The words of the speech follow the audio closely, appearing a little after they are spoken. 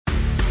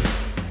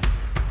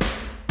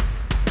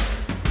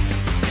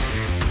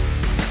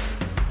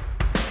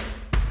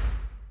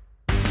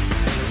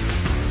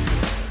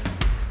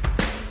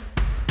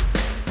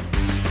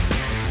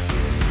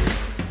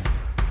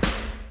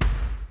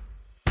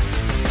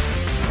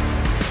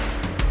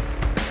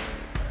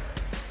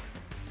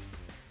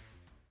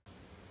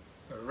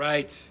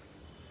right,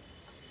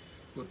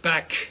 we're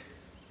back.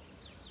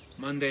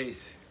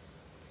 Mondays,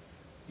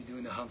 we're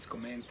doing the Hans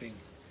Comyn thing.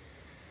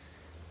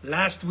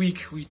 Last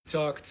week we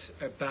talked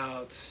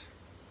about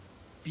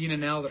being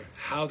an elder,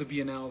 how to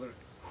be an elder,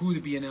 who to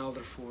be an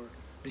elder for,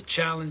 the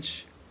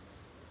challenge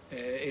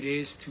it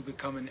is to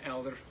become an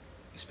elder,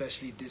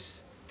 especially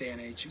this day and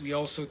age. We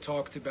also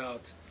talked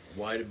about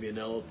why to be an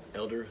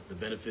elder, the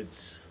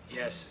benefits.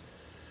 Yes.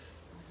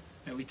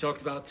 And we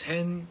talked about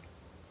 10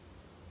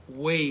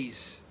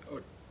 ways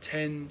or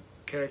 10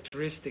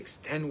 characteristics,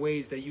 10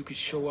 ways that you could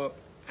show up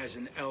as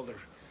an elder.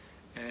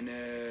 And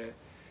in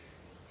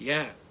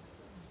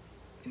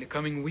the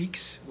coming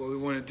weeks, what we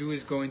want to do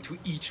is go into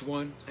each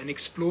one and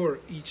explore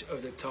each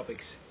of the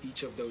topics,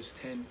 each of those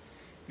 10,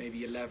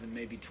 maybe 11,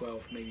 maybe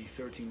 12, maybe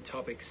 13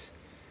 topics.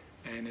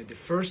 And the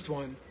first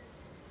one,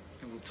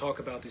 and we'll talk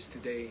about this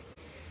today,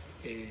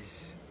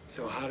 is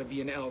so how to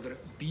be an elder,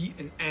 be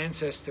an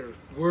ancestor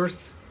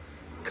worth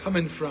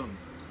coming from.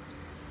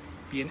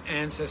 Be an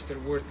ancestor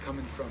worth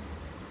coming from.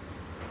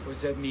 What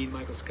does that mean,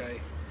 Michael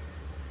Skye?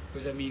 What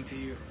does that mean to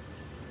you?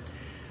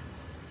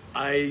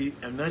 I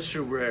am not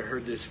sure where I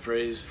heard this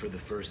phrase for the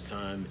first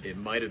time. It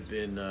might have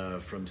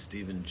been from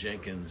Stephen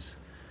Jenkins,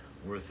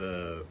 worth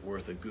a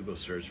Google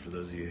search for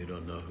those of you who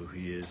don't know who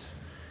he is.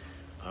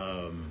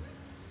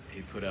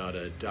 He put out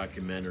a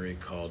documentary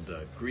called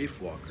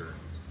Grief Walker,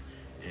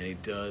 and he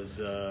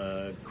does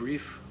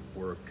grief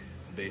work,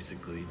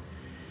 basically.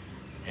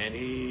 And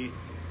he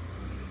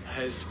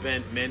has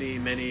spent many,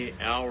 many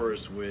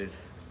hours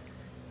with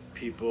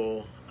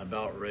people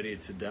about ready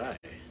to die,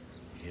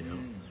 you know.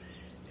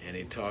 And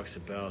he talks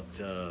about,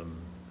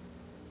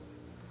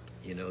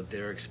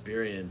 their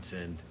experience,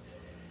 and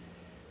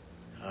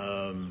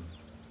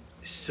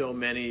so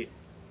many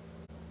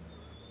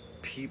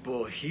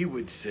people, he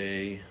would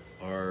say,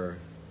 are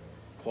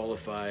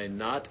qualified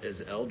not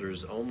as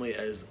elders, only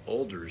as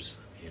olders,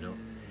 you know.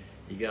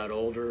 You got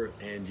older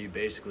and you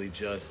basically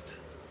just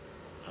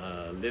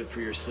live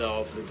for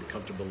yourself, lived a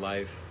comfortable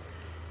life.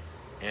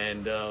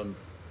 And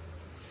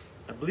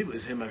I believe it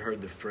was him I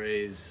heard the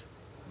phrase,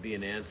 be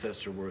an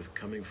ancestor worth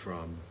coming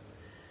from.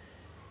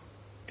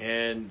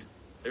 And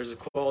there's a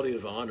quality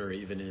of honor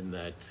even in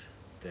that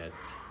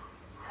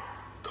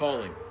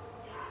calling.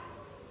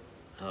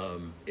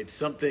 It's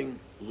something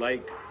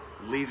like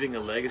leaving a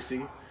legacy.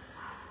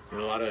 You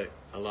know,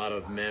 a lot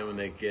of men, when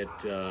they get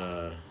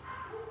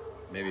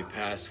maybe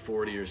past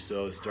 40 or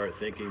so, start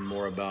thinking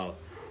more about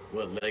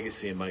what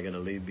legacy am I going to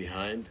leave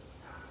behind.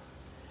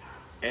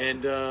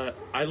 And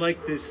I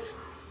like this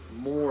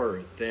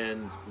more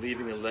than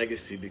leaving a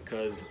legacy,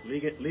 because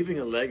leaving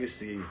a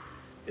legacy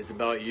is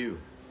about you,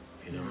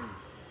 you know.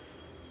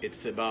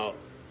 It's about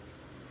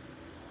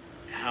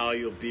how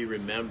you'll be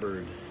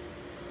remembered.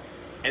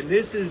 And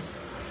this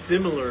is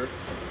similar,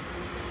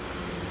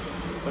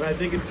 but I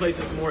think it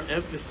places more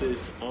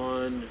emphasis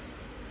on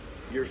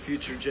your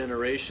future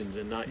generations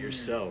and not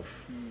yourself,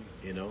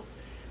 you know.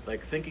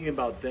 Like thinking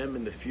about them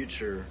in the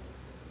future,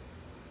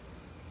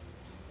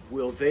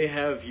 will they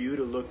have you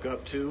to look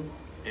up to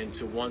and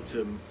to want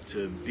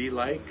to be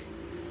like?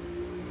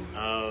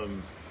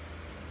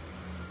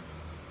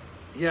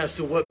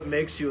 So what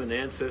makes you an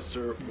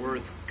ancestor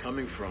worth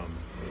coming from?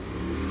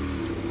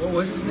 What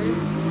was his name?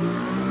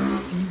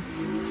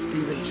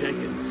 Stephen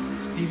Jenkins.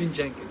 Stephen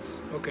Jenkins.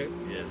 Okay.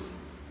 Yes.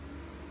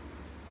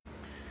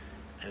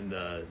 And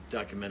the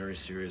documentary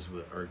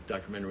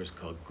was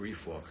called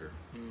Grief Walker.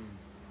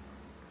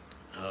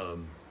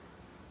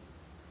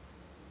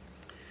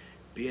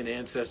 Be an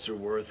ancestor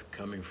worth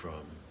coming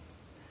from.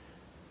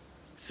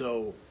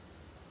 So,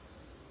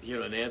 you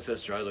know, an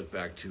ancestor I look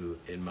back to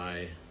in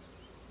my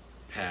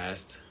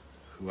past,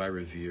 who I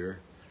revere.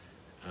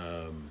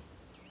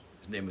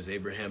 His name was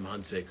Abraham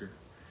Hunsaker.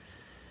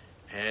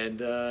 And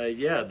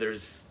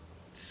there's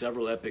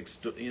several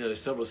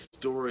there's several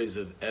stories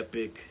of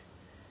epic,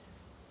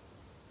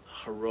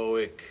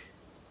 heroic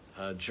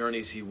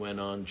journeys he went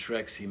on,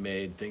 treks he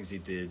made, things he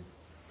did,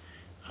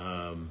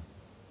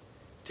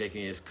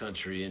 taking his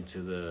country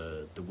into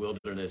the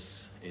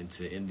wilderness,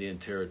 into Indian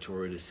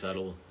territory to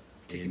settle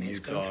in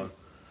Utah. Country.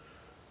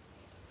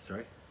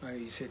 Sorry?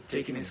 You said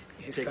taking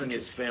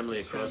his family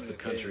across the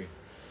country,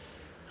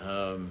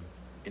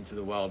 into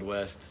the Wild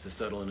West to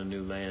settle in a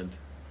new land.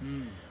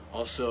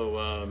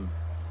 Also,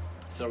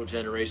 several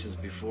generations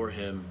before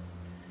him,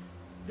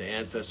 the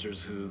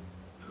ancestors who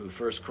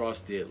first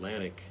crossed the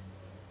Atlantic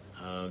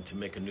to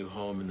make a new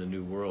home in the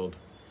New World.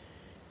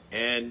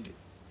 And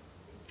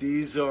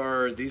these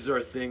are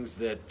things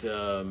that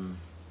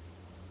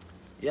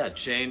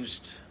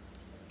changed.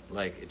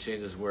 Like, it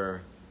changes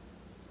where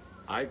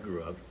I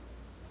grew up,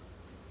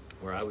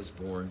 where I was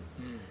born.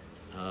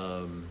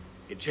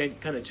 It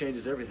kind of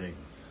changes everything.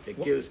 It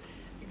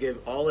gave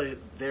all of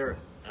their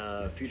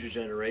future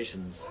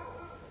generations,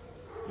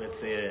 let's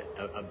say,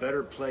 a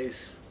better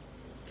place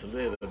to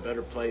live, a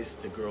better place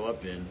to grow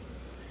up in.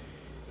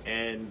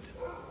 And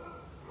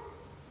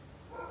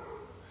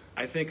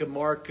I think a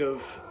mark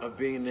of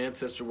being an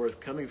ancestor worth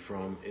coming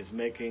from is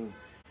making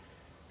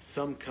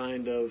some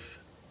kind of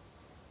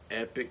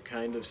epic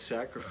kind of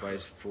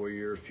sacrifice for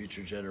your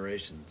future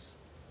generations.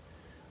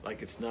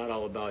 Like, it's not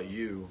all about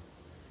you.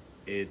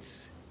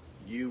 It's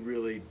you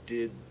really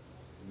did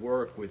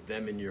work with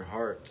them in your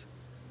heart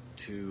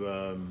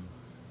to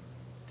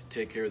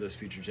take care of those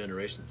future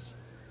generations.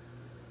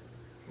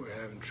 We're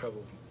having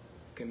trouble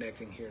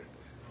connecting here,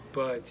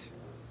 but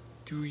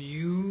do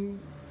you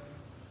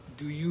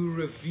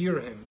revere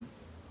him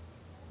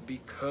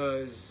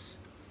because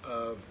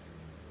of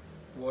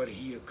what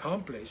he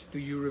accomplished? Do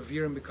you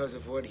revere him because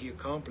of what he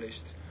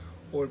accomplished,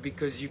 or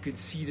because you could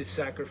see the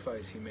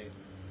sacrifice he made?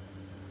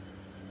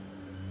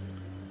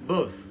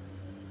 Both.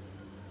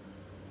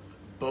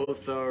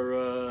 Both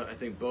are, I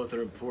think both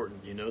are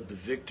important, you know, the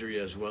victory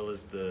as well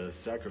as the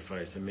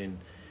sacrifice. I mean,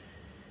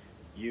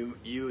 you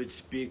could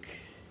speak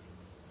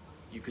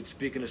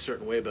in a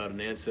certain way about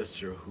an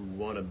ancestor who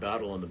won a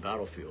battle on the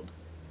battlefield,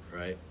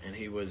 right? And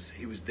he was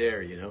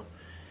there, you know,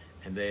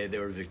 and they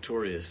were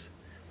victorious.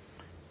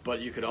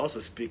 But you could also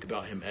speak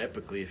about him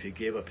epically if he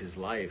gave up his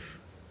life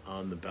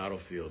on the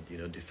battlefield, you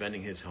know,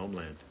 defending his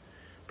homeland,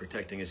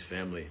 protecting his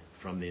family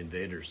from the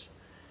invaders,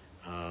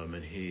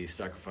 and he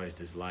sacrificed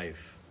his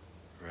life.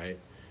 Right?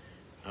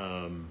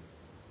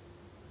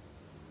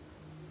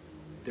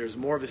 There's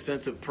more of a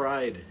sense of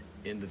pride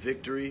in the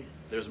victory.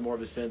 There's more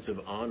of a sense of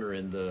honor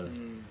in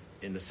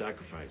the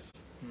sacrifice.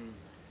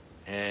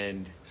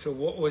 And so,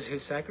 what was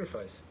his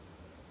sacrifice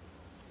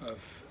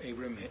of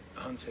Abraham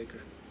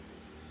Hunsaker?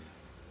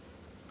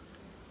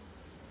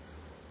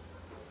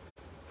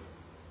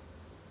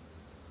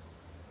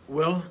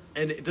 Well,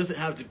 and it doesn't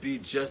have to be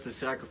just a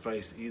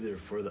sacrifice either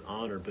for the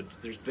honor, but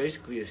there's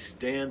basically a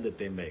stand that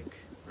they make,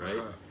 right?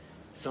 Uh-huh.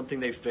 Something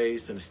they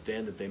face and a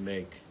stand that they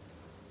make.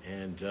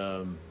 And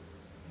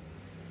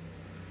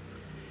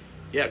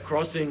yeah,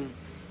 crossing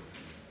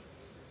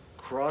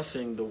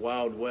the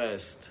Wild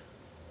West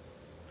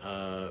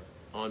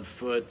on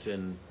foot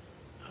and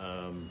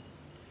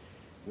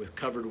with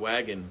covered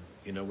wagon,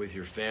 you know, with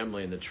your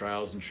family and the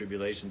trials and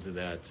tribulations of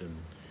that, and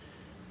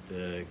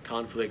the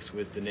conflicts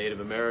with the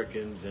Native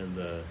Americans, and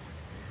the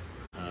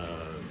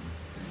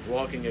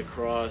walking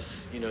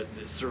across, you know,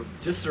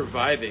 just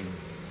surviving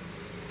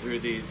through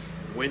these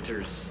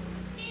winters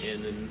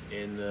in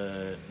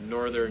the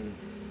northern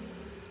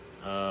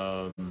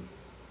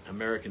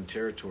American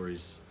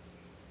territories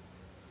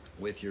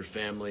with your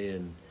family.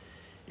 And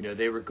you know,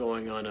 they were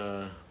going on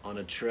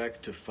a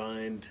trek to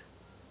find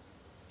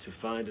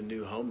a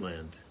new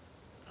homeland,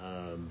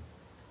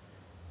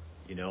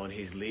 you know, and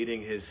he's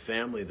leading his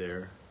family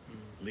there,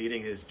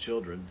 leading his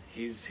children.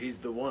 He's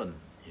the one,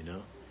 you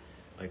know,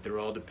 like they're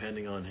all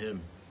depending on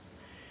him.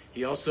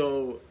 He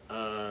also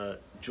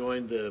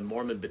joined the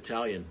Mormon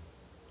battalion,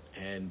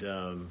 and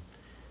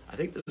I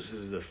think this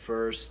is the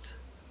first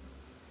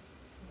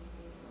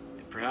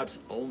and perhaps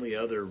only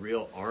other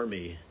real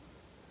army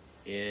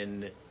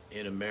in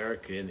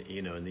America,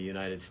 you know, in the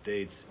United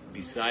States,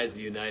 besides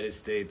the United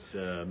States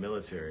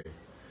military.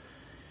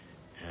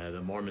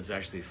 The Mormons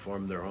actually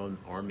formed their own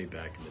army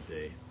back in the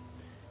day,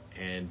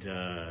 and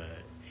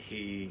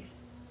he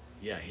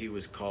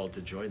was called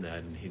to join that,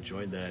 and he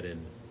joined that,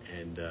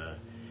 and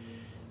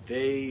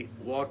they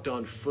walked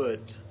on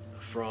foot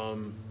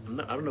from,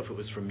 I don't know if it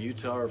was from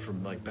Utah or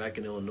from like back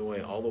in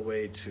Illinois, all the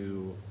way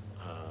to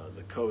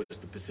the coast,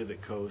 the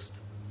Pacific coast.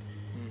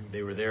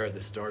 They were there at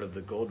the start of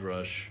the gold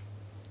rush,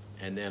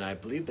 and then I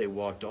believe they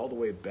walked all the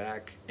way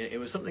back, and it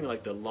was something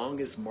like the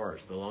longest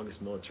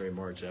military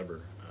march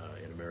ever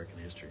in American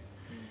history.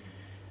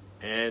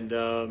 And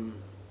so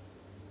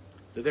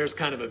there's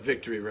kind of a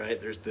victory, right?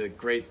 There's the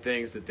great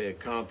things that they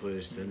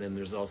accomplished, and then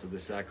there's also the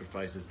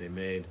sacrifices they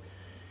made.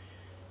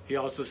 He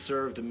also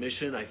served a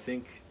mission. I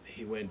think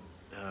he went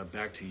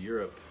back to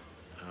Europe.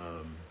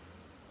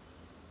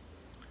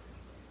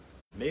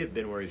 May have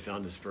been where he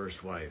found his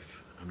first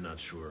wife. I'm not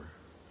sure.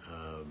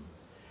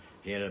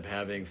 He ended up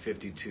having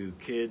 52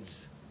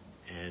 kids,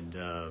 and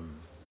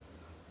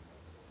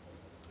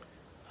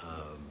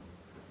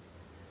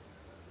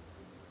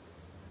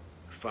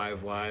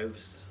 5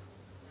 wives.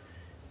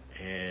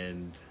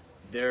 And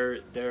there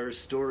are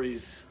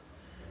stories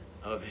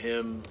of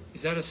him.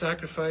 Is that a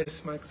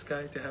sacrifice, Michael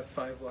Skye, to have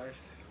 5 wives?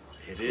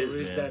 It is, or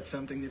is man. that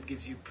something that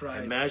gives you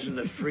pride? Imagine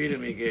the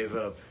freedom he gave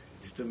up.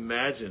 Just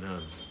imagine,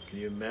 Hans. Can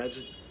you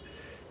imagine?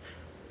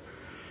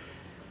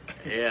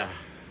 Yeah.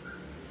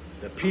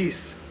 The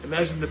peace.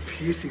 Imagine the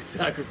peace he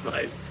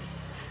sacrificed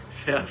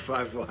to have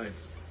 5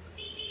 wives.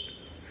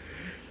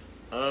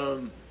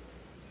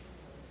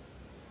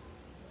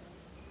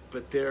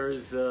 But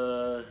there's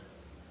a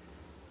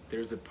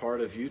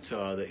part of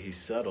Utah that he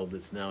settled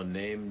that's now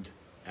named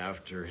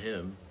after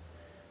him,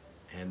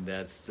 and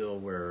that's still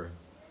where,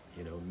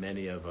 you know,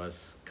 many of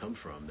us come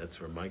from.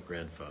 That's where my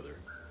grandfather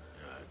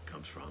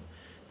comes from.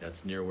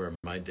 That's near where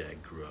my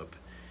dad grew up,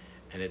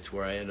 and it's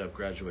where I ended up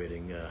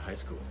graduating high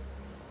school.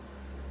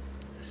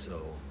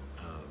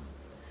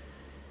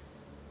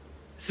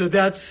 So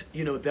that's,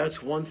 you know,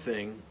 that's one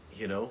thing,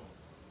 you know.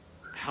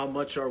 How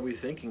much are we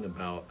thinking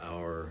about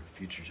our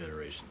future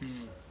generations?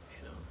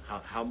 You know,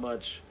 how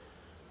much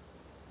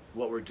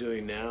what we're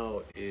doing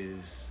now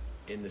is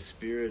in the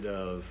spirit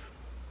of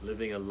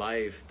living a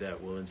life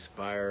that will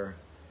inspire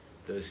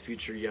those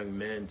future young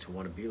men to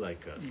want to be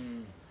like us,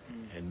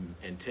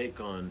 and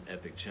take on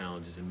epic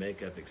challenges and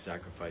make epic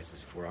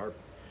sacrifices for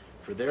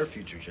their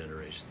future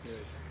generations.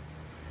 Yes.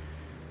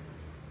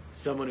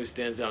 Someone who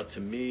stands out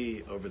to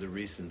me over the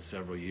recent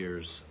several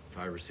years,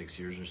 5 or 6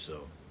 years or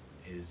so,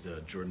 is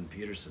Jordan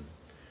Peterson.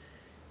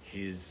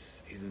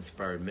 He's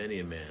inspired many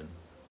a man,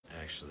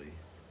 actually,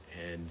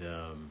 and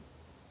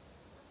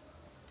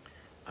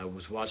I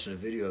was watching a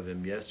video of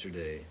him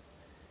yesterday,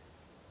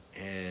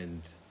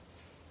 and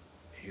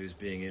he was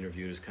being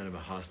interviewed. It was kind of a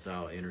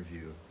hostile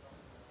interview,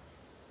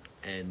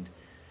 and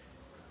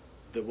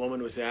the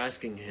woman was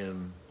asking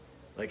him,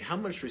 like, how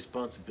much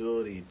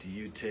responsibility do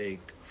you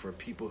take for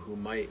people who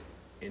might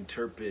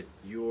interpret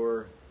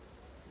your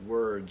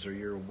words or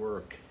your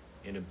work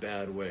in a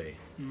bad way,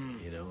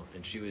 you know?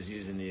 And she was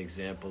using the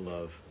example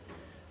of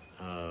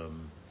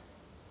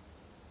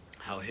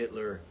how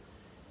Hitler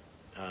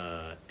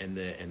and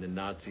the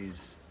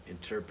Nazis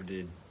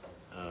interpreted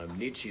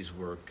Nietzsche's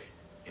work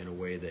in a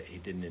way that he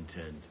didn't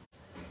intend.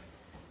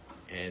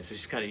 And so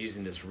she's kind of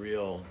using this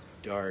real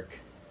dark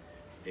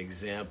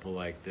example,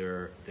 like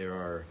there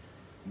are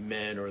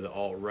men or the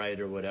alt-right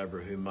or whatever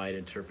who might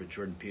interpret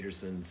Jordan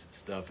Peterson's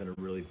stuff in a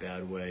really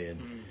bad way,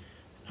 and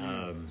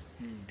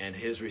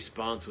his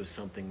response was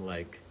something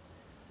like,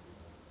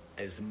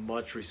 as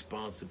much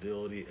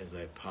responsibility as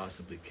I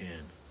possibly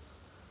can.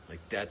 Like,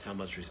 that's how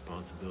much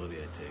responsibility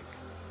I take.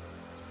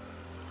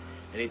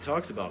 And he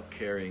talks about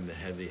carrying the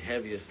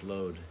heaviest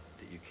load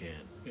that you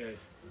can.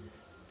 Yes.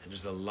 And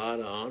there's a lot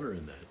of honor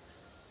in that,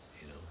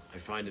 you know. I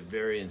find it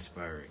very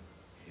inspiring,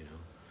 you know,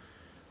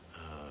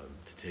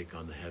 to take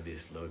on the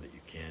heaviest load that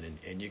you can.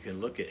 And you can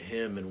look at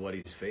him and what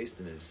he's faced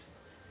in his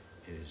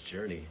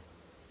journey,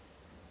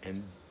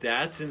 and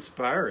that's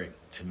inspiring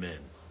to men,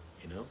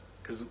 you know,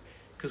 because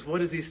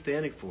what is he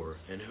standing for,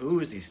 and who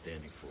is he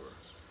standing for?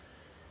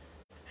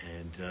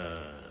 And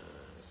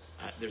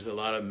there's a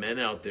lot of men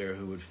out there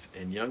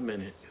and young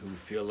men who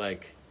feel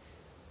like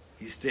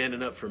he's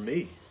standing up for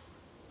me,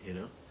 you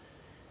know,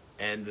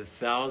 and the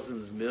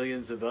thousands,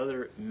 millions of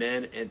other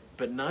men,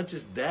 but not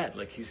just that,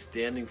 like he's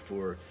standing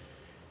for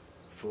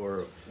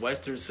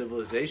Western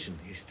civilization.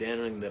 He's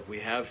standing that we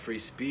have free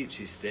speech.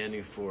 He's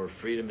standing for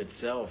freedom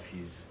itself.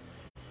 He's,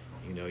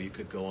 you know, you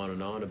could go on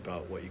and on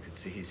about what you could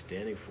see he's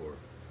standing for.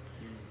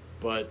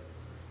 But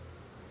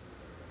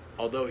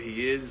although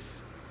he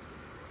is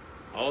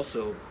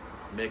also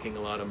making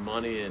a lot of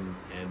money and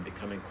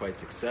becoming quite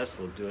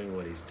successful doing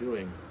what he's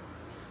doing,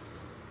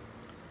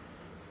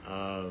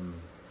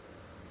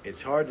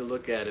 it's hard to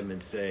look at him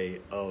and say,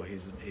 oh,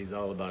 he's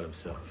all about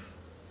himself,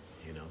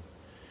 you know.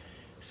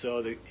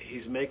 So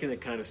he's making the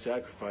kind of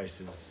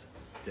sacrifices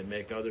that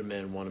make other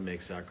men want to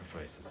make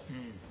sacrifices.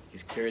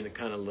 He's carrying the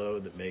kind of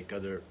load that make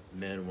other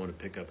men want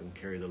to pick up and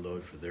carry the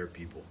load for their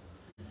people.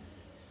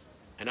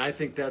 And I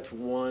think that's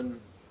one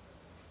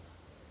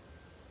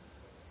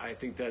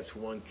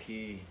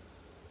key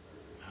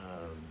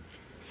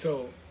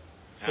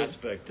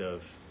aspect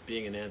of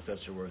being an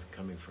ancestor worth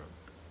coming from.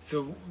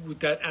 So would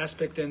that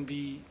aspect then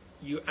be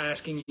you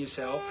asking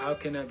yourself, how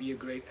can I be a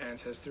great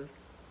ancestor?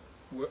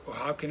 Or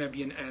how can I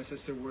be an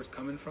ancestor worth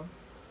coming from?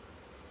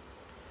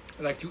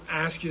 Like to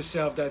ask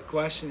yourself that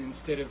question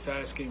instead of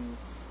asking,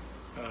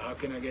 how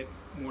can I get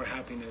more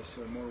happiness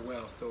or more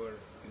wealth, or,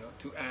 you know,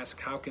 to ask,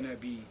 how can I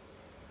be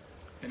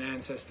an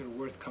ancestor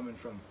worth coming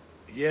from?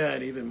 Yeah,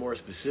 and even more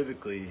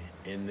specifically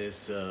in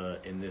this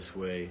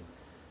way,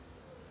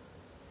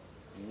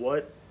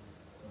 what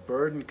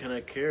burden can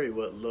I carry?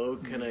 What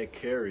load can I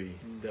carry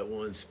that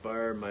will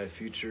inspire my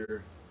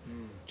future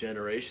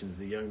generations,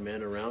 the young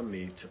men around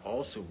me, to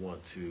also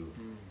want to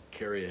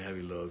carry a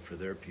heavy load for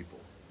their people?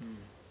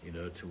 You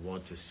know, to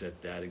want to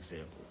set that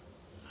example.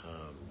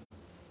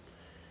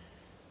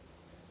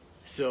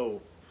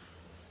 So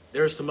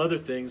there are some other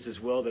things as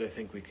well that I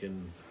think we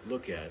can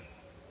look at.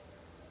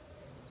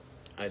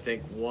 I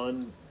think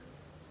one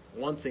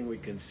thing we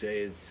can say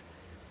is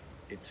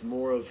it's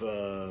more of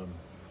a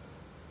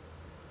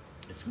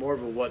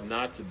what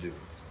not to do,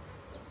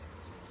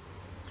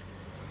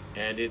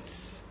 and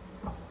it's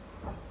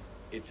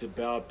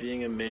about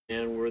being a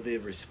man worthy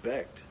of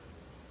respect.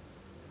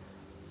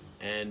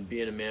 And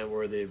being a man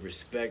worthy of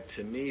respect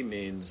to me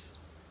means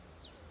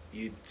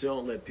you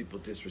don't let people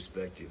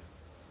disrespect you,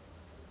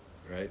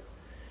 right?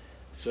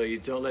 So you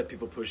don't let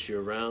people push you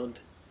around.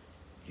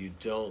 You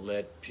don't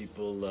let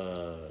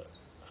people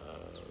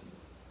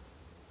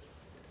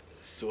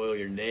soil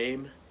your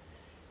name.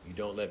 You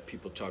don't let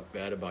people talk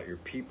bad about your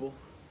people.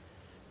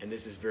 And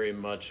this is very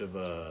much of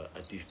a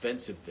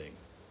defensive thing,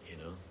 you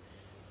know,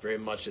 very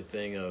much a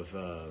thing of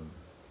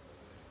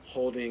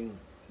holding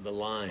the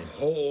line.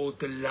 Hold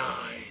the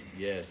line.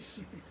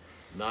 Yes.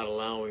 Not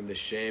allowing the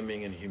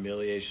shaming and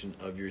humiliation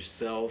of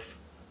yourself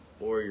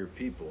or your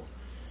people.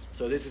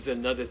 So this is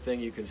another thing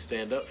you can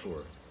stand up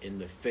for in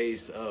the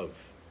face of,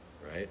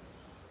 right?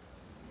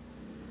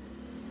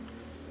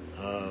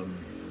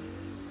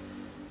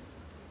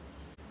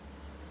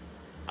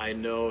 I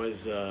know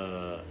as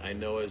a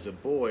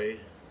boy,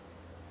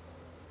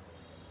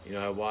 you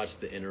know, I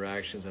watched the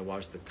interactions, I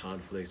watched the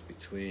conflicts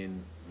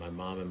between my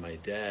mom and my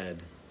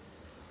dad,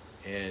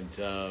 and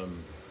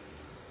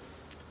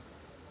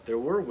there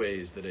were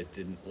ways that I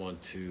didn't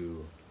want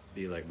to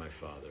be like my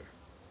father.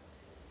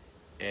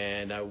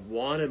 And I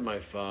wanted my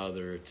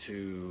father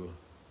to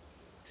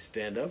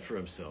stand up for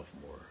himself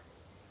more.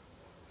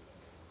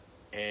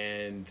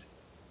 And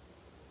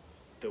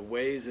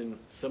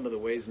some of the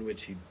ways in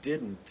which he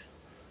didn't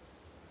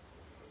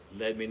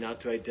led me not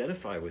to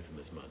identify with him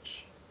as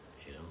much,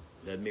 you know,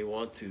 led me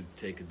want to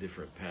take a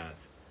different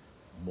path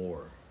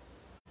more.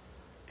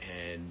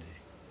 And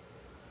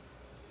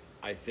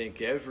I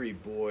think every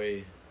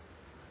boy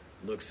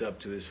looks up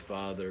to his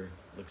father,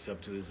 looks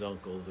up to his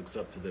uncles, looks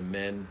up to the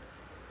men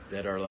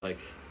that are like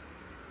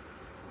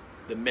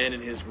the men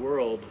in his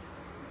world,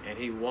 and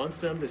he wants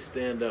them to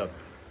stand up.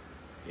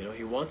 You know,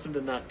 he wants them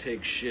to not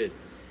take shit.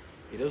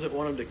 He doesn't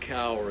want them to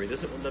cower. He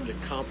doesn't want them to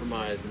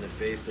compromise in the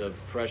face of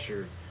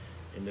pressure,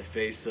 in the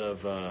face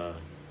of a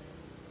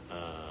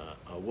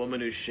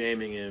woman who's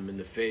shaming him, in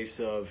the face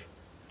of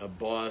a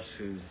boss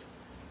who's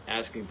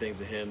asking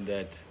things of him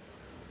that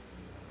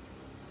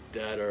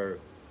are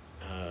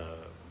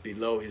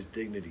below his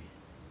dignity.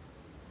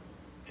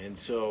 And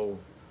so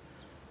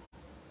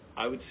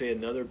I would say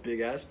another big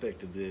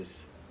aspect of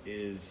this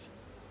is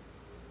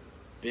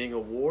being a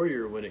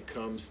warrior when it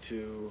comes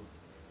to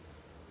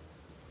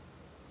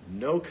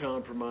no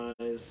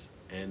compromise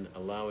and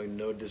allowing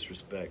no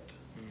disrespect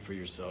for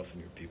yourself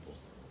and your people.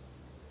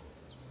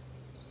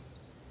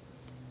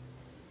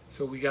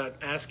 So we got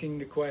asking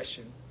the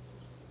question,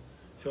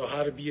 so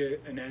how to be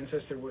an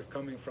ancestor worth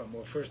coming from?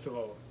 Well, first of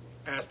all,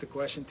 ask the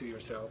question to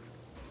yourself.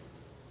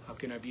 How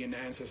can I be an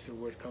ancestor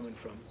worth coming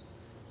from?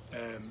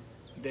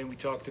 Then we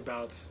talked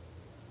about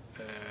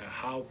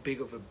how big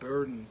of a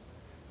burden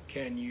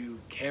can you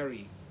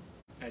carry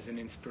as an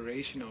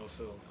inspiration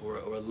also. Or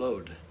a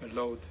load. A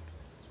load.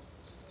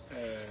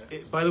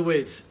 By the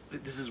way,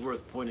 this is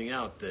worth pointing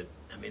out that,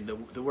 I mean,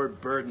 the word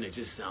burden, it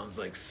just sounds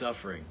like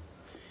suffering.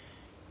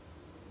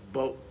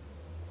 But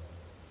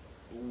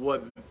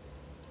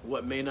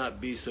what may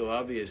not be so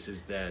obvious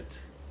is that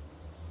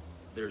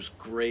there's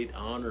great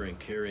honor in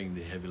carrying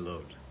the heavy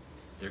load.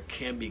 There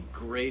can be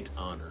great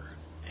honor,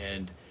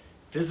 and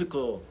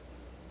physical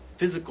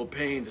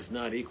pain does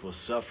not equal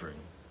suffering.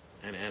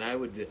 And I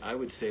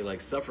would say,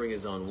 like, suffering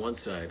is on one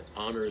side,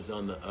 honor is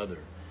on the other.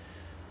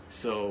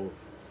 So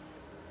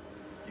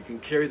you can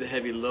carry the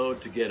heavy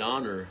load to get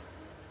honor,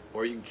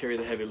 or you can carry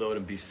the heavy load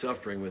and be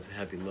suffering with the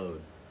heavy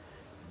load.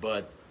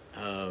 But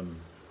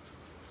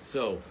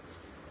so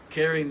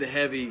carrying the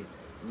heavy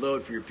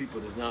load for your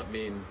people does not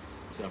mean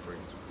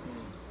suffering.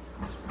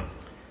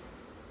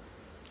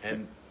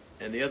 And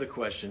the other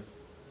question,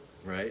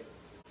 right,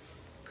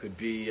 could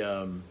be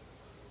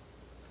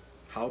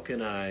how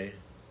can I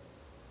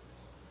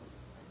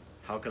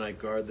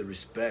guard the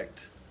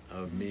respect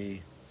of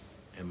me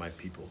and my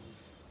people?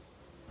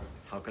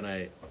 How can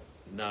I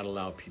not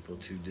allow people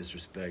to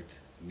disrespect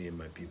me and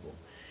my people?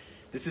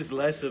 This seems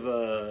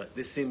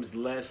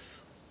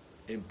less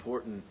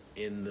important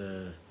in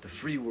the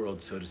free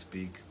world, so to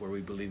speak, where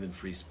we believe in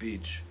free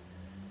speech.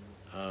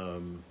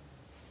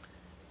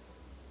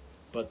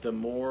 But the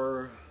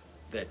more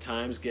that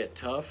times get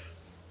tough,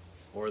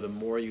 or the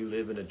more you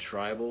live in a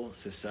tribal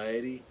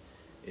society,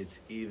 it's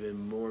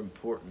even more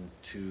important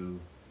to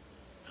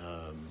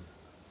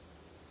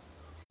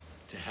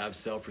have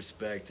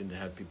self-respect and to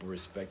have people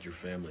respect your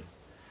family.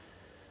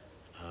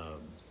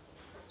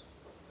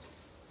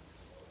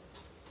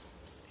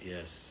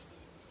 Yes.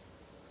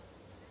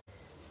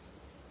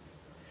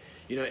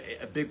 You know,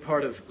 a big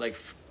part of, like,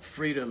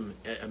 freedom,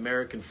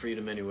 American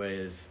freedom anyway,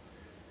 is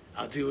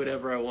I'll do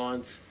whatever I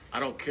want. I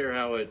don't care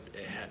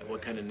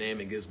what kind of name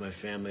it gives my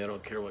family. I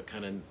don't care what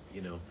kind of,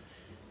 you know,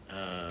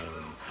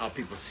 how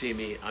people see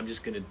me. I'm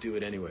just going to do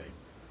it anyway.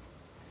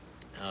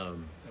 I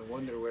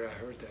wonder where I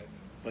heard that.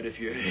 But if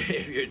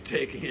you're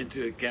taking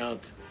into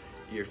account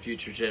your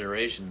future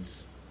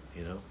generations,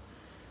 you know,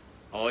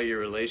 all your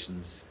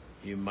relations,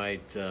 you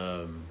might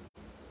do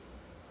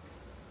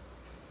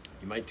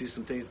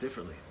some things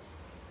differently.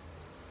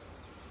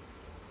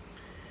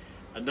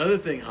 Another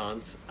thing,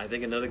 Hans, I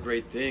think another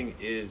great thing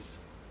is,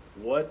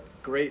 what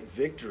great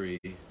victory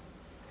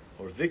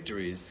or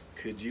victories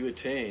could you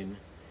attain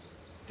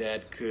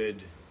that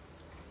could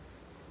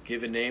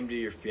give a name to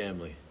your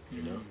family,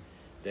 you know,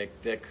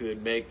 that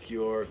could make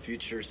your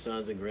future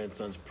sons and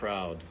grandsons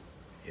proud,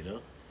 you know?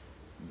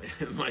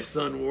 My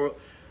son wore,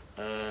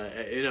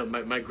 you know,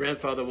 my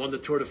grandfather won the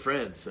Tour de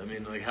France. I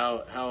mean, like,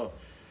 how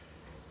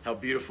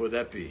beautiful would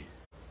that be,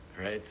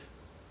 right?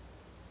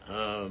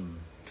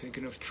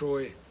 Thinking of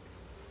Troy,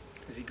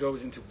 as he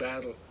goes into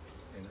battle,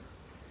 you know,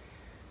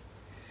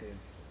 he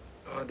says,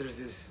 there's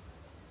this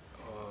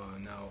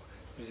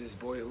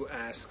boy who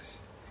asks,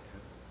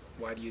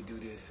 why do you do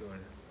this?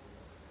 And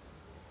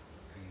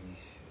he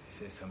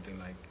says something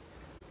like,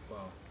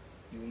 well,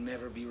 you'll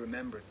never be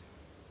remembered.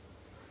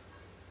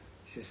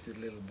 He says to the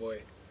little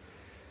boy,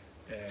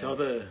 tell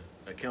the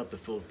account the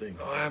full thing.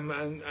 Oh,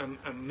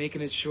 I'm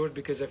making it short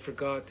because I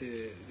forgot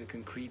the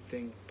concrete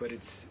thing, but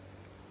it's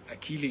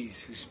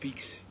Achilles who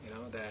speaks,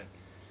 that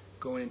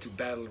going into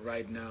battle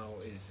right now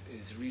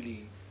is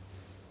really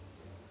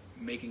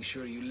making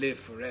sure you live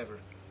forever,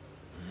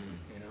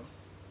 and,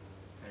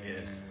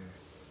 Yes.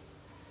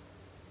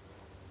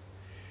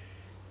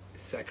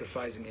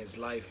 Sacrificing his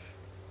life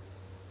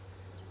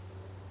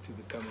to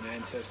become an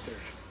ancestor.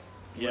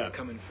 Where it's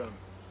coming from.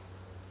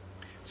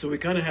 So we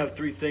kind of have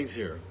three things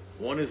here.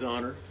 One is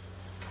honor,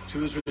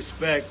 two is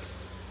respect,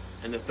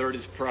 and the third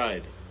is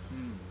pride.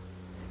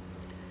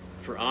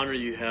 For honor,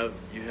 you have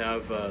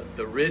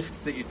the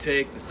risks that you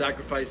take, the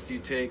sacrifices you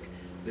take,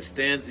 the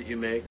stands that you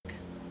make.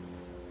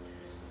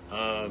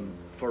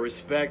 For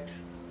respect,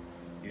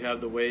 you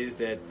have the ways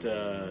that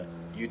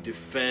you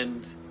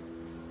defend.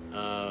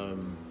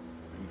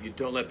 You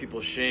don't let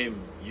people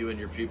shame you and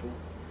your people,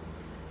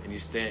 and you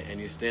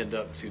stand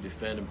up to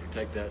defend and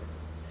protect that.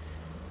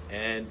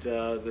 And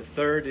the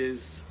third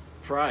is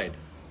pride,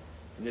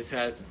 and this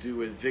has to do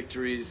with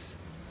victories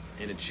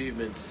and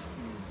achievements.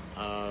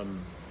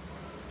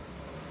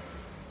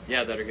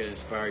 That are going to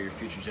inspire your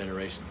future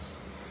generations.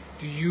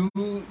 Do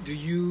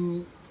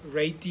you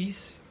rate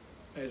these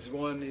as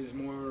one is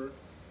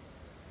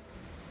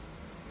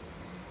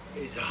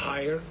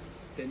higher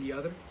than the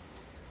other?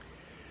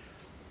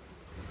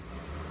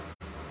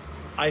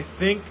 I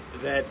think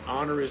that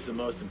honor is the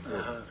most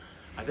important.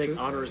 I think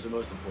honor is the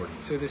most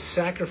important. So the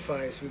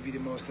sacrifice would be the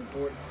most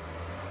important.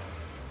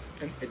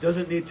 And it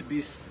doesn't need to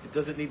be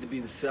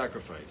the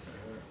sacrifice,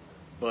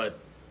 but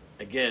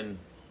again,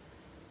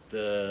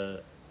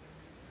 the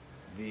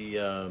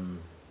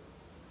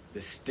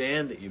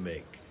stand that you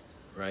make,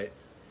 right?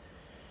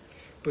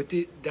 But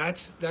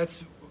that's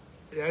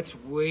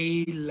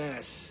way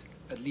less,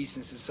 at least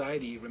in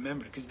society.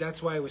 Remember, because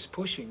that's why I was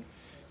pushing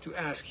to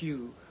ask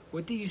you,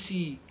 what do you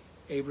see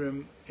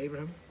Abraham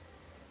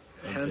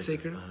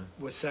Handsaker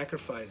was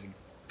sacrificing,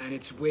 and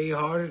it's way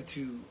harder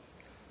to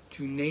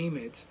name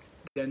it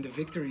than the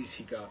victories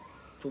he got,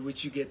 for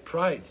which you get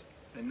pride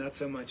and not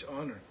so much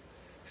honor.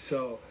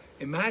 So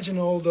imagine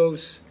all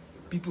those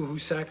people who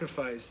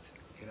sacrificed,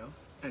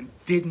 and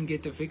didn't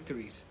get the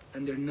victories,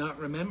 and they're not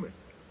remembered.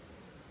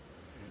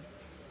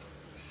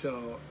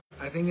 So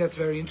I think that's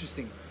very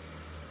interesting,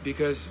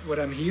 because what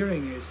I'm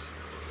hearing is,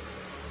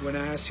 when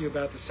I ask you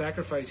about the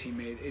sacrifice he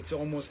made, it's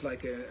almost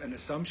like an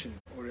assumption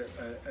or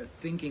a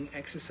thinking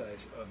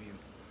exercise of you,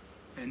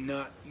 and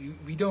not you.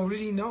 We don't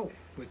really know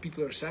what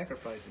people are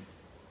sacrificing.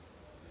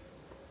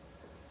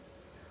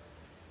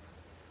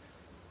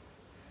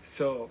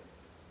 So,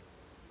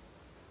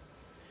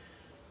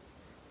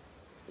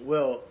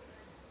 well,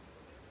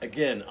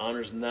 again,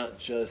 honor's not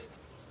just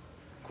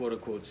quote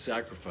unquote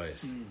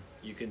sacrifice.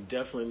 You can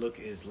definitely look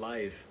at his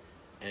life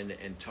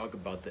and talk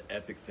about the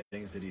epic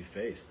things that he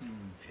faced.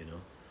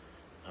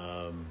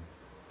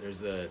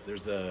 There's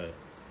a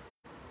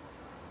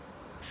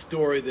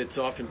story that's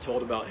often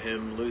told about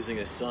him losing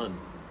a son.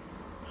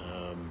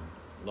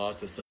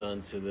 Lost a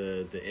son to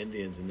the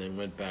Indians, and then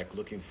went back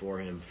looking for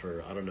him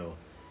for, I don't know,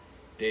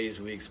 days,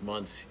 weeks,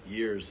 months,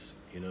 years,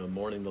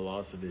 mourning the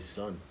loss of his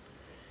son.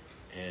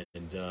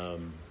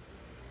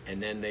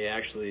 And then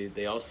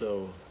they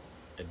also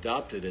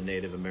adopted a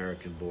Native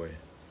American boy.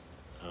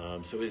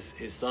 So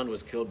his son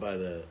was killed by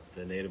the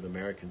Native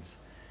Americans,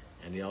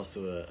 and he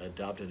also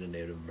adopted a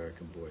Native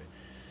American boy.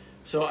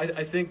 So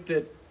I think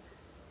that,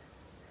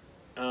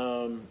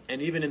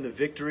 and even in the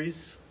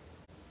victories,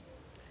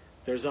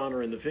 there's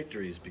honor in the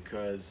victories,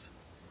 because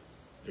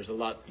there's a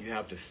lot you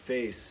have to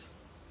face,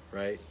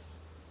 right?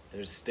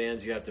 There's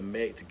stands you have to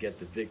make to get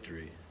the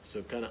victory.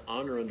 So kind of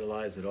honor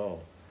underlies it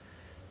all.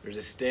 There's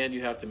a stand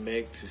you have to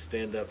make to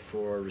stand up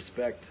for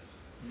respect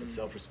and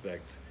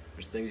self-respect.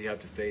 There's things you have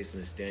to face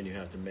and a stand you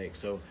have to make.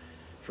 So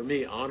for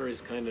me, honor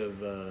is kind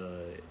of,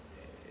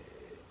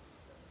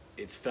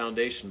 it's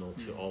foundational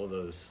to all of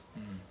those,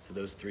 to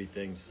those three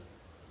things.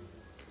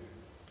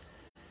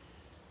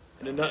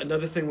 And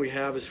another thing we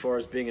have as far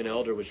as being an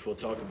elder, which we'll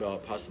talk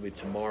about possibly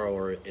tomorrow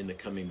or in the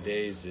coming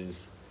days,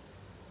 is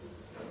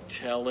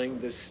telling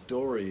the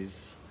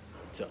stories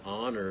to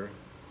honor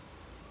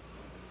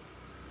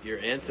your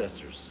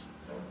ancestors.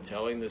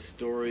 Telling the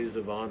stories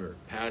of honor,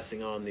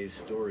 passing on these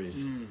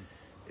stories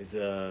is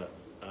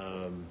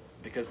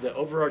because the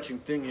overarching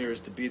thing here is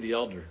to be the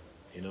elder,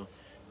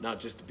 not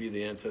just to be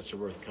the ancestor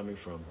worth coming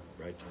from,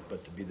 right?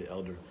 But to be the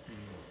elder.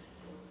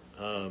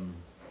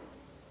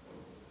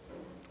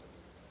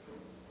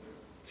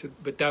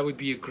 But that would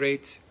be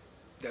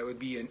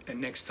a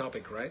next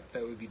topic, right?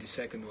 That would be the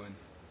second one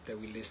that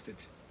we listed.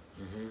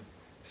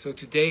 So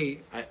today,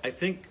 I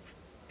think,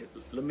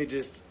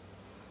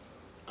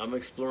 I'm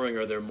exploring,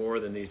 are there more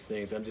than these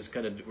things?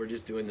 We're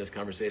just doing this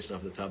conversation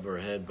off the top of our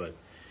head, but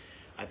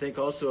I think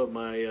also of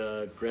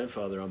my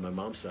grandfather on my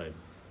mom's side.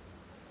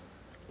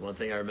 One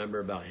thing I remember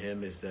about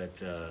him is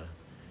that,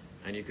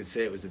 and you could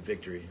say it was a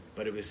victory,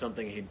 but it was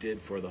something he did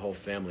for the whole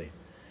family.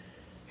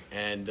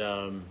 And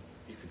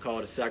you could call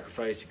it a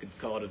sacrifice, you could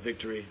call it a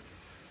victory.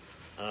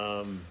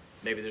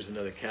 Maybe there's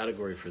another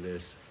category for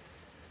this.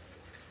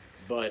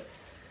 but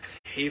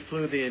he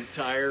flew the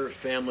entire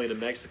family to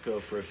Mexico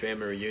for a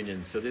family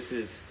reunion. So this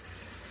is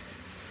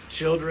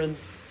children,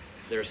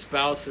 their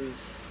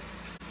spouses,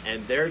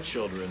 and their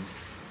children,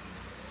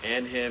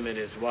 and him and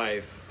his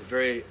wife, a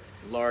very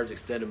large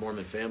extended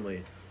Mormon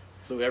family,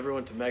 flew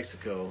everyone to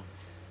Mexico,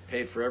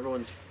 paid for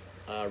everyone's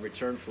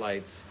return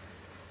flights,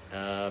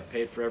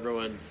 paid for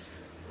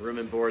everyone's room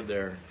and board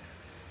there,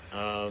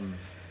 and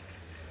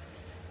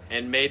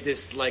made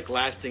this like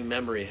lasting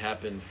memory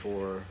happen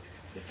for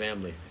the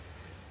family.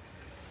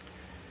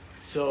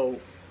 So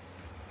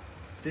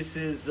this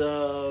is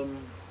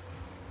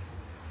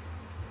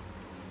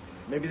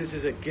maybe this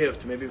is a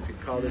gift. Maybe we could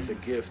call this a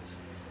gift.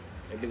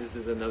 Maybe this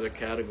is another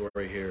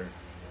category here.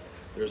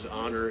 There's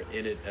honor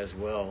in it as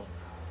well.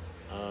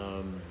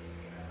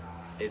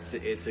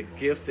 It's a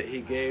gift that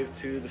he gave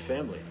to the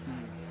family.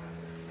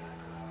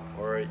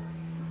 Or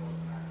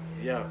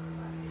yeah.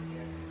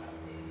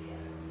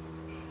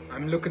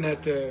 I'm looking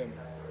at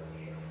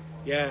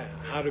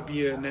how to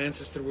be an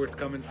ancestor worth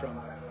coming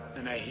from,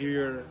 and I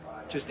hear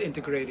just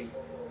integrating.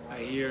 I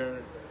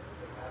hear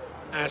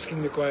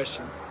asking the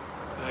question.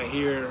 I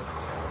hear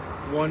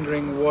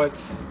wondering what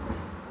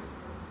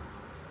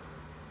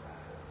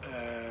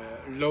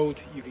load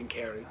you can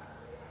carry.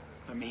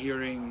 I'm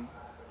hearing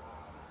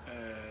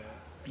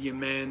be a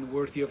man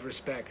worthy of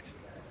respect.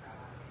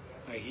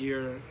 I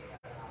hear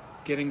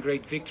getting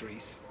great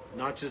victories.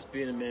 Not just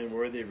being a man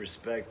worthy of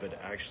respect, but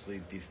actually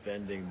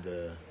defending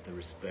the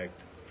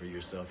respect for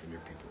yourself and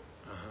your people.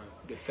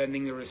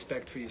 Defending the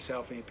respect for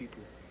yourself and your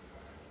people.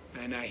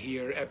 And I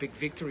hear epic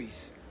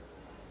victories.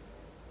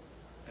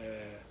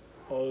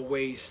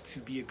 Always to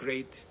be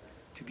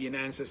an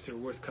ancestor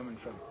worth coming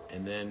from.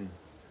 And then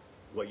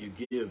what you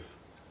give.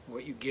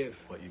 What you give.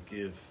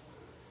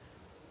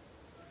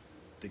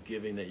 The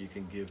giving that you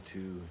can give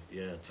to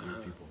your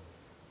people.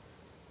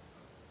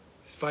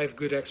 It's 5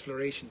 good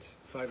explorations,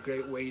 5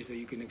 great ways that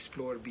you can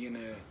explore being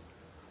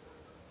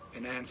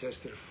an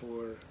ancestor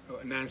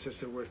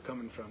worth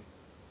coming from,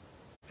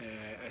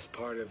 as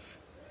part of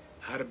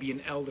how to be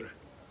an elder.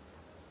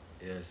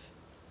 Yes.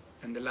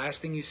 And the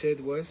last thing you said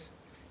was,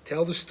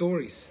 tell the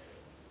stories.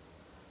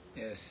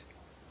 Yes.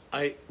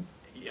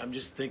 I'm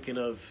just thinking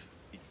of,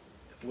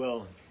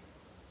 well,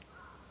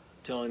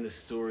 telling the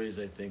stories.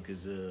 I think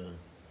is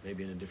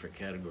maybe in a different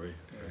category.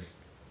 Yes.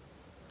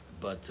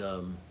 Right? But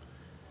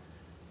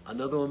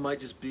another one might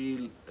just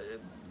be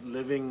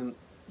living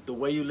the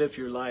way you live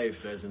your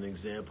life as an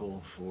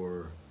example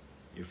for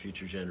your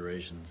future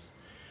generations.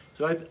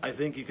 So I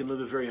think you can live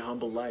a very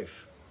humble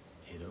life,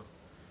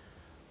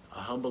 a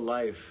humble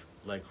life,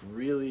 like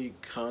really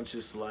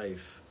conscious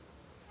life,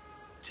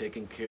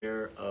 taking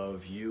care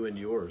of you and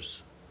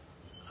yours,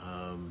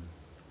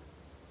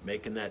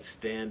 making that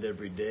stand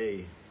every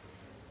day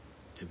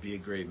to be a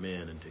great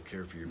man and to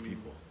care for your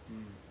people.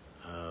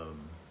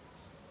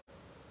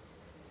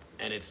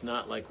 And it's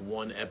not like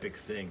one epic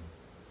thing,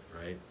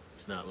 right?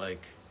 It's not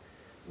like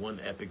one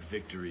epic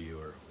victory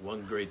or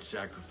one great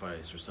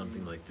sacrifice or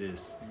something like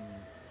this.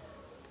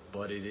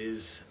 But it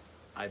is,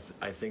 I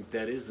think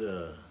that is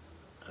a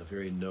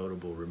very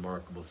notable,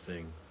 remarkable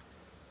thing,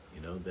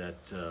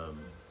 that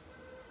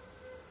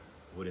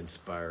would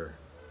inspire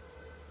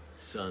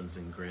sons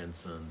and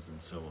grandsons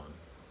and so on.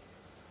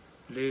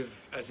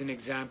 Live as an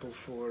example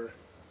for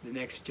the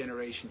next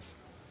generations.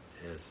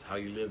 Yes, how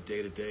you live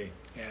day to day.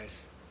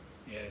 Yes,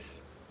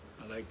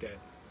 I like that.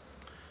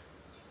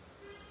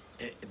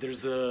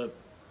 There's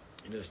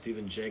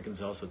Stephen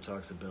Jenkins also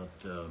talks about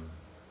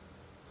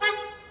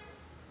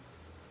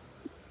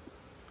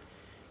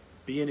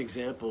be an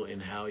example in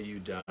how you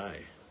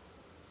die,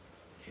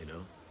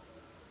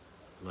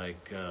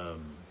 like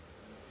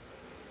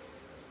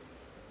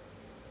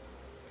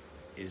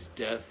is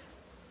death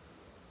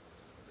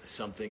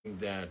something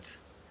that,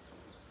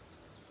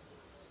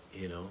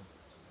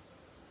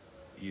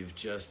 you've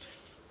just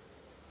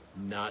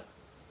not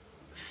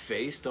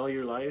faced all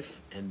your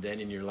life, and then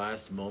in your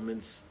last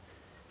moments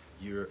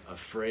you're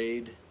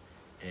afraid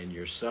and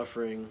you're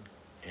suffering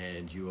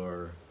and you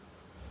are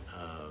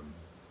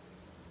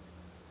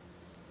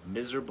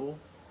miserable?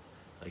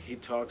 Like he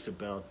talks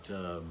about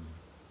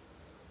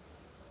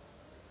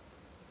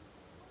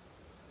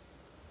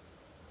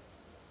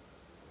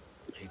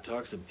he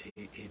talks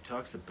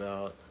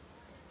about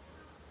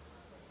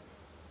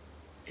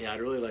I'd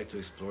really like to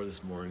explore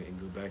this more and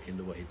go back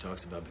into what he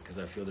talks about, because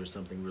I feel there's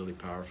something really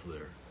powerful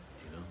there,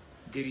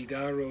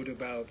 Derrida wrote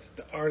about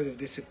the art of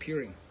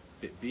disappearing.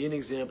 Be an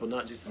example,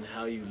 not just in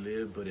how you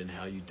live, but in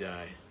how you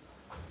die.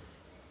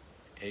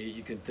 And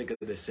you can think of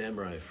the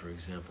samurai, for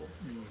example,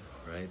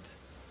 right?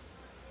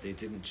 They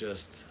didn't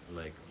just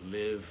like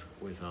live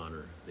with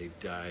honor; they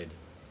died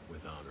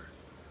with honor.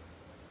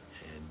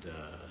 And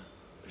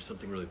there's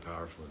something really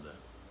powerful in that.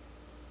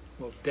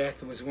 Well,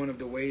 death was one of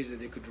the ways that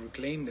they could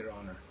reclaim their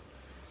honor,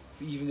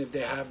 even if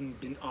they haven't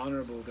been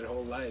honorable their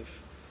whole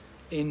life.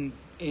 In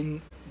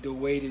the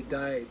way they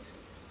died,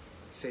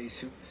 say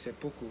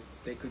seppuku,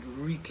 they could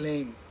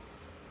reclaim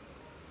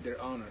their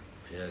honor.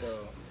 Yes.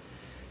 So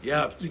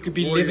Yeah, You could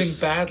be warriors- living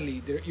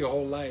badly your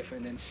whole life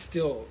and then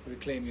still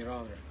reclaim your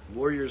honor.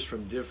 Warriors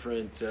from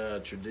different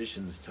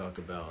traditions talk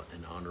about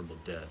an honorable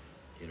death,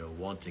 you know,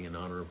 wanting an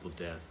honorable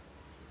death.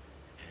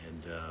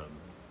 And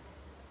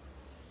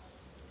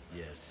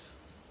yes,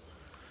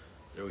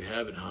 there we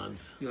have it,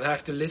 Hans. You'll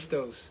have to list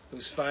those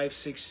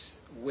 5-6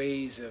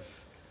 ways of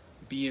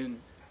being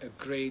a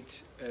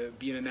great,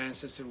 being an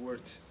ancestor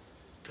worth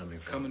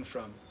coming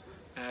from,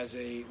 as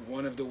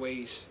one of the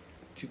ways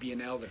to be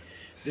an elder.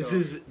 This So-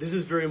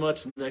 is very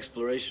much an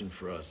exploration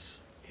for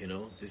us, you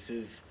know. This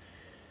is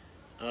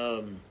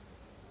at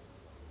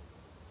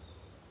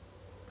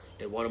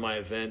one of my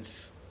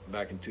events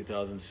back in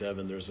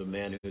 2007. There's a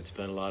man who had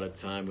spent a lot of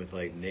time with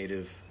like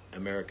Native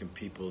American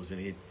peoples, and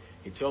he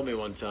told me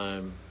one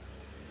time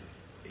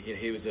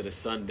he was at a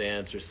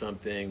Sundance or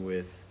something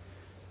with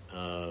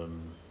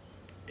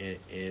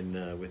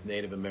with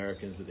Native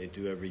Americans that they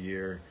do every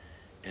year,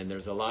 and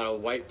there's a lot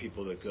of white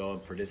people that go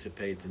and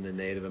participate in the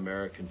Native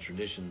American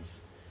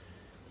traditions.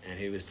 And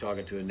he was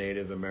talking to a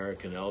Native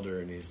American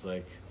elder, and he's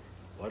like,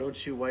 why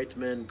don't you white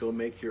men go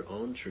make your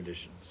own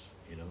traditions,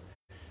 you know,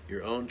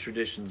 your own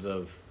traditions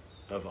of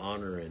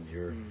honor and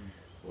your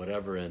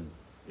whatever. And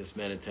this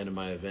man attended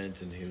my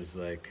event, and he was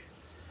like,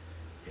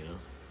 you know,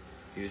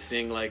 he was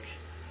saying like,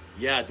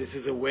 yeah, this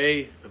is a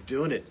way of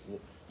doing it.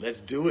 Let's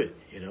do it,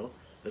 you know.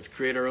 Let's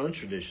create our own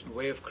tradition. A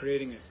way of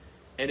creating it.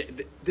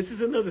 And this is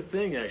another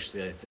thing,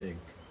 actually, I think,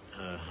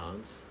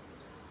 Hans,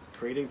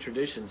 creating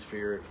traditions for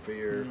your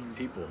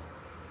people.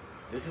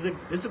 This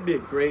would be a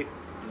great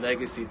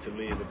legacy to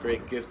leave, a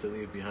great gift to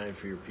leave behind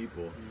for your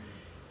people.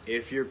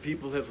 If your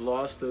people have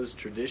lost those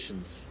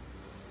traditions,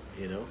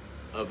 you know,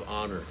 of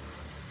honor,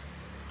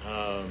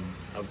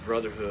 of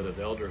brotherhood, of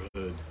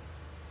elderhood,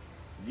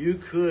 you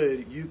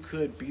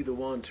could be the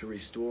one to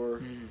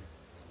restore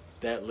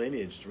that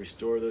lineage, to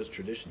restore those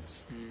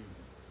traditions.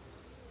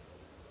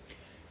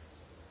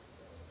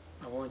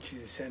 I want you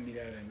to send me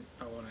that, and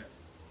I want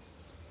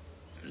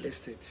to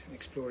list it,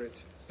 explore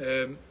it.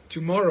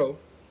 Tomorrow,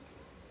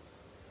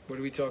 what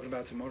are we talking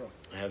about tomorrow?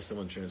 I have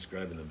someone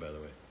transcribing them, by the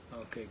way.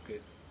 Okay,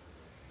 good.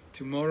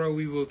 Tomorrow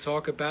we will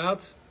talk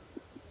about,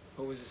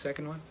 what was the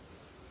second one?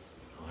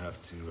 I'll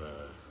have to...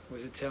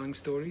 Was it telling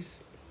stories?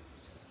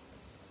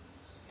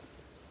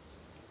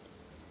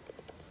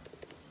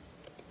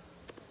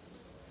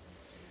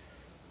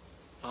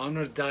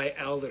 Honor thy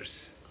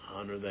elders.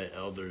 honor thy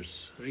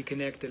elders.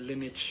 Reconnect the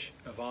lineage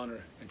of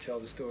honor and tell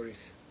the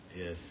stories.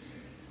 Yes,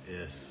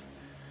 yes,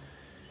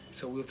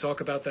 So we'll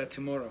talk about that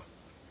tomorrow.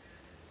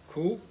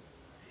 Cool?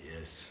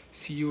 yes.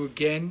 See you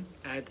again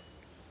at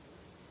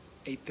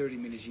 8:30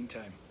 Medellín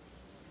time.